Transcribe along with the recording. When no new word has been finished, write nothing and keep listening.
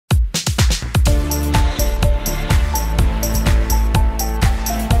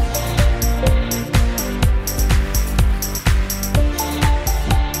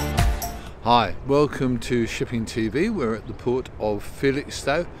Hi, welcome to Shipping TV. We're at the port of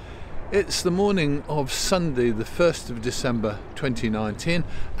Felixstowe. It's the morning of Sunday the 1st of December 2019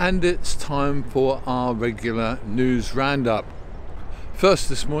 and it's time for our regular news roundup. First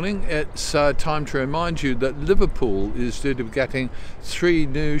this morning, it's time to remind you that Liverpool is due to be getting 3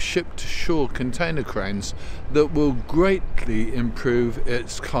 new ship-to-shore container cranes that will greatly improve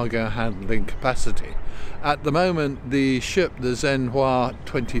its cargo handling capacity. At the moment, the ship, the Zenhua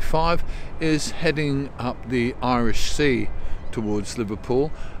 25, is heading up the Irish Sea towards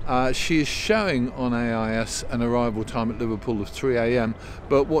Liverpool. She is showing on AIS an arrival time at Liverpool of 3 AM,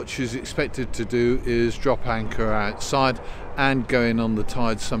 but what she's expected to do is drop anchor outside and go in on the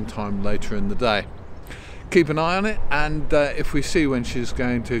tide sometime later in the day. Keep an eye on it, and if we see when she's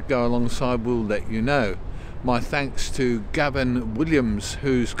going to go alongside, we'll let you know. My thanks to Gavin Williams,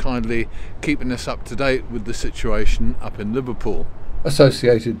 who's kindly keeping us up to date with the situation up in Liverpool.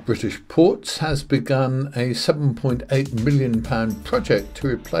 Associated British Ports has begun a £7.8 million project to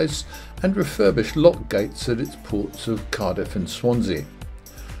replace and refurbish lock gates at its ports of Cardiff and Swansea.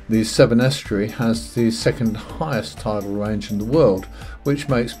 The Severn Estuary has the second highest tidal range in the world, which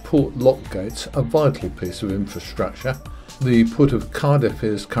makes port lock gates a vital piece of infrastructure. The port of Cardiff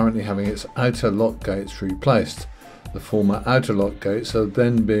is currently having its outer lock gates replaced. The former outer lock gates are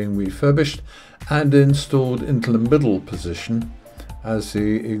then being refurbished and installed into the middle position, as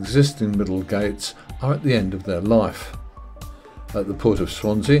the existing middle gates are at the end of their life. At the port of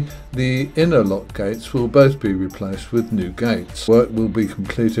Swansea, the inner lock gates will both be replaced with new gates. Work will be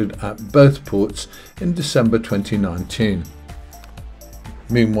completed at both ports in December 2019.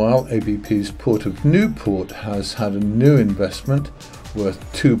 Meanwhile, ABP's Port of Newport has had a new investment worth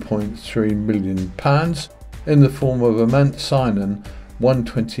 £2.3 million in the form of a maritime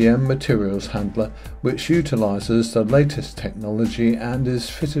 120M materials handler, which utilises the latest technology and is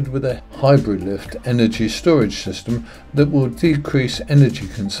fitted with a hybrid lift energy storage system that will decrease energy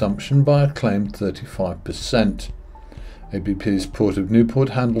consumption by a claimed 35%. ABP's Port of Newport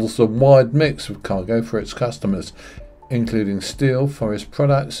handles a wide mix of cargo for its customers, including steel, forest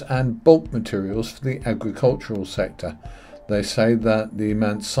products and bulk materials for the agricultural sector. They say that the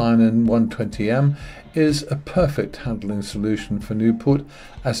maritime 120M is a perfect handling solution for Newport,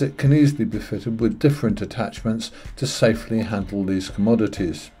 as it can easily be fitted with different attachments to safely handle these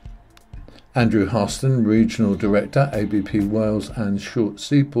commodities. Andrew Harston, Regional Director, ABP Wales and Short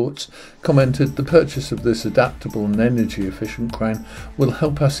Seaports, commented the purchase of this adaptable and energy efficient crane will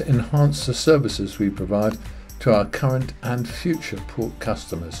help us enhance the services we provide to our current and future port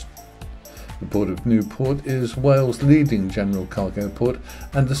customers. The Port of Newport is Wales' leading general cargo port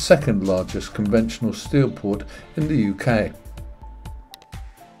and the second largest conventional steel port in the UK.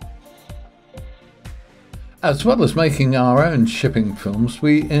 As well as making our own shipping films,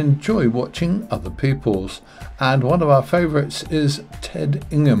 we enjoy watching other people's, and one of our favourites is Ted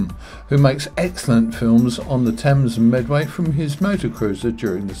Ingham, who makes excellent films on the Thames and Medway from his motor cruiser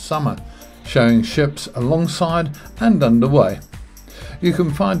during the summer, showing ships alongside and underway. You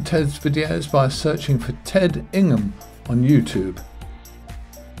can find Ted's videos by searching for Ted Ingham on YouTube.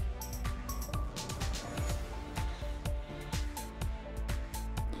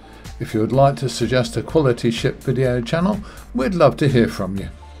 If you would like to suggest a quality ship video channel, we'd love to hear from you.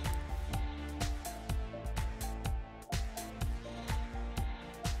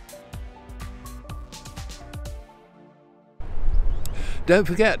 Don't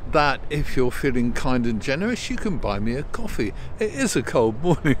forget that if you're feeling kind and generous, you can buy me a coffee. It is a cold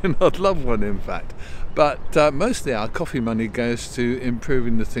morning and I'd love one, in fact. But mostly our coffee money goes to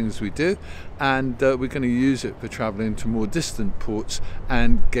improving the things we do, and we're going to use it for travelling to more distant ports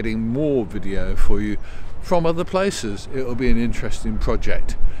and getting more video for you from other places. It'll be an interesting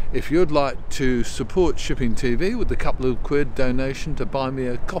project. If you'd like to support Shipping TV with a couple of quid donation to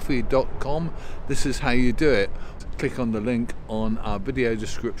buymeacoffee.com, this is how you do it. Click on the link on our video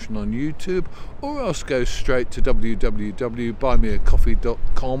description on YouTube, or else go straight to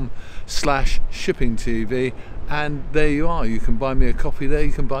www.buymeacoffee.com/shippingtv, and there you are. You can buy me a coffee there.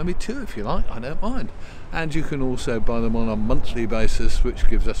 You can buy me 2 if you like, I don't mind. And you can also buy them on a monthly basis, which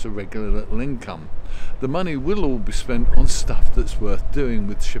gives us a regular little income. The money will all be spent on stuff that's worth doing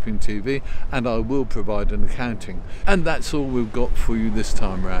with Shipping TV, and I will provide an accounting. And that's all we've got for you this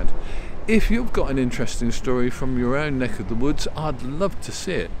time round. If you've got an interesting story from your own neck of the woods, I'd love to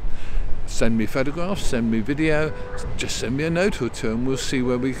see it. Send me photographs, send me video, just send me a note or two and we'll see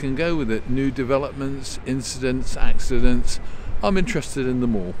where we can go with it. New developments, incidents, accidents, I'm interested in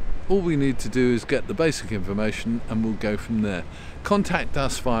them all. All we need to do is get the basic information and we'll go from there. Contact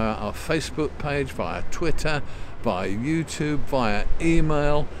us via our Facebook page, via Twitter, via YouTube, via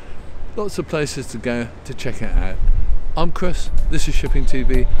email. Lots of places to go to check it out. I'm Chris, this is Shipping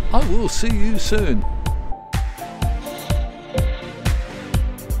TV. I will see you soon.